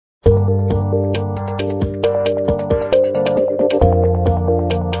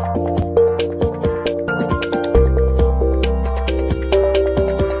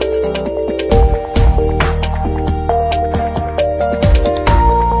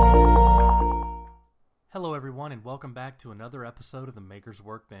everyone, and welcome back to another episode of the Maker's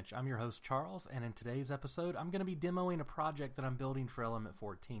Workbench. I'm your host, Charles, and in today's episode, I'm going to be demoing a project that I'm building for Element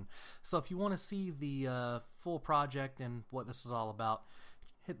 14. So if you want to see the full project and what this is all about,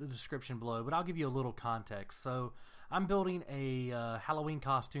 hit the description below, but I'll give you a little context. So I'm building a Halloween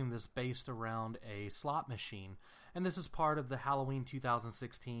costume that's based around a slot machine, and this is part of the Halloween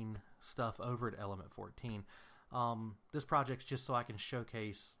 2016 stuff over at Element 14. This project's just so I can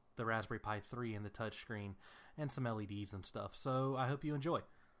showcase the Raspberry Pi 3 and the touchscreen and some LEDs and stuff. So I hope you enjoy.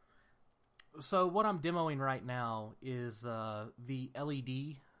 So what I'm demoing right now is the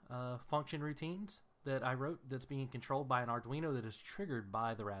LED function routines that I wrote that's being controlled by an Arduino that is triggered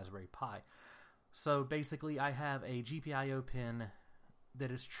by the Raspberry Pi. So basically I have a GPIO pin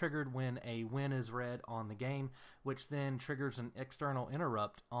that is triggered when a win is read on the game, which then triggers an external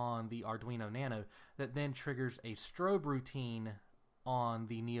interrupt on the Arduino Nano that then triggers a strobe routine on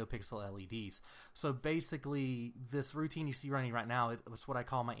the NeoPixel LEDs. So basically this routine you see running right now, it's what I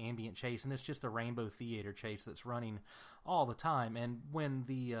call my ambient chase, and it's just a rainbow theater chase that's running all the time. And when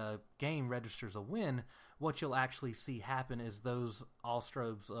the game registers a win, what you'll actually see happen is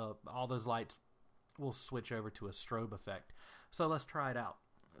all those lights will switch over to a strobe effect. So let's try it out.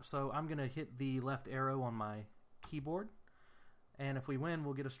 So I'm going to hit the left arrow on my keyboard, and if we win,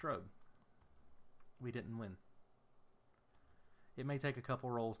 we'll get a strobe. We didn't win. It may take a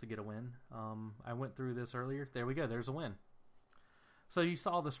couple rolls to get a win. I went through this earlier. There we go. There's a win. So you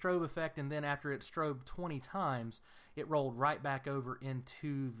saw the strobe effect, and then after it strobed 20 times, it rolled right back over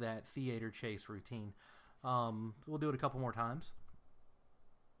into that theater chase routine. We'll do it a couple more times.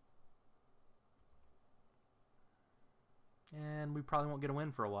 And we probably won't get a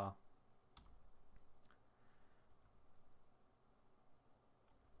win for a while.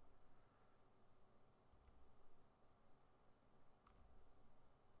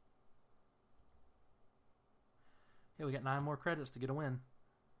 Okay, we got 9 more credits to get a win.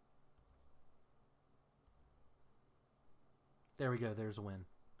 There we go, there's a win.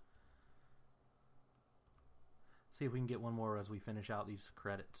 See if we can get one more as we finish out these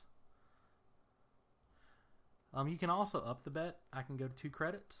credits. You can also up the bet. I can go to 2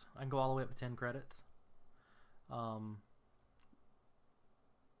 credits. I can go all the way up to 10 credits.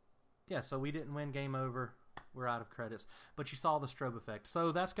 Yeah, so we didn't win, game over. We're out of credits, but you saw the strobe effect.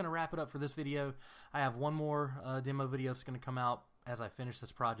 So that's going to wrap it up for this video. I have one more demo video that's going to come out as I finish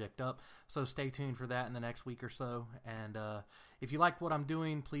this project up, so stay tuned for that in the next week or so. And if you like what I'm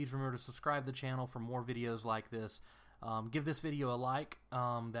doing, please remember to subscribe to the channel for more videos like this. Give this video a like.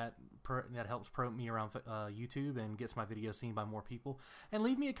 That helps promote me around YouTube and gets my video seen by more people. And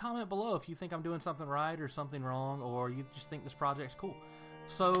leave me a comment below if you think I'm doing something right or something wrong, or you just think this project's cool.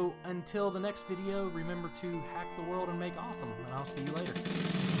 So until the next video, remember to hack the world and make awesome, and I'll see you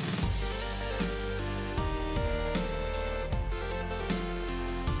later.